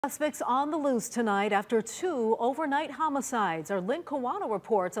Suspects on the loose tonight after two overnight homicides. Our Lynn Kawano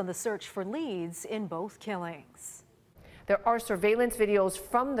reports on the search for leads in both killings. There are surveillance videos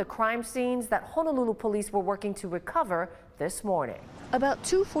from the crime scenes that Honolulu police were working to recover this morning. About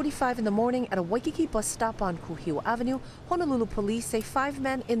 2:45 in the morning at a Waikiki bus stop on Kuhio Avenue, Honolulu police say 5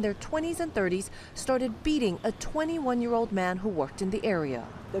 men in their 20s and 30s started beating a 21-year-old man who worked in the area.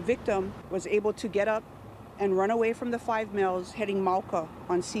 The victim was able to get up and run away from the 5 males heading Mauka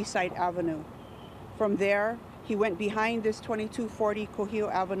on Seaside Avenue. From there, he went behind this 2240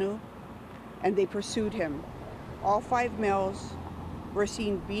 Kuhio Avenue and they pursued him. All 5 males were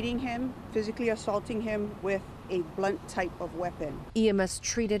seen beating him, physically assaulting him with a blunt type of weapon. EMS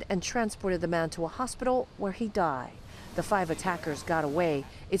treated and transported the man to a hospital where he died. The 5 attackers got away.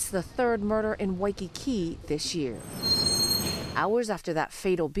 It's the 3rd murder in Waikiki this year. Hours after that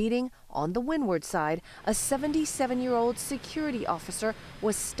fatal beating, on the windward side, a 77-year-old security officer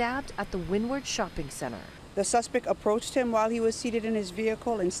was stabbed at the Windward Shopping Center. The suspect approached him while he was seated in his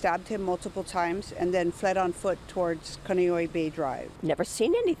vehicle and stabbed him multiple times and then fled on foot towards Kaneohe Bay Drive. Never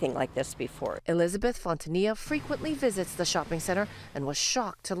seen anything like this before. Elizabeth Fontanilla frequently visits the shopping center and was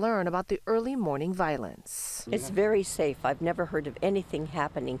shocked to learn about the early morning violence. It's very safe. I've never heard of anything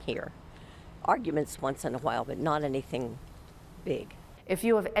happening here. Arguments once in a while, but not anything big. If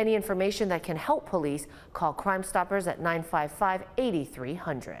you have any information that can help police, call Crime Stoppers at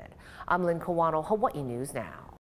 955-8300. I'm Lynn Kawano, Hawaii News Now.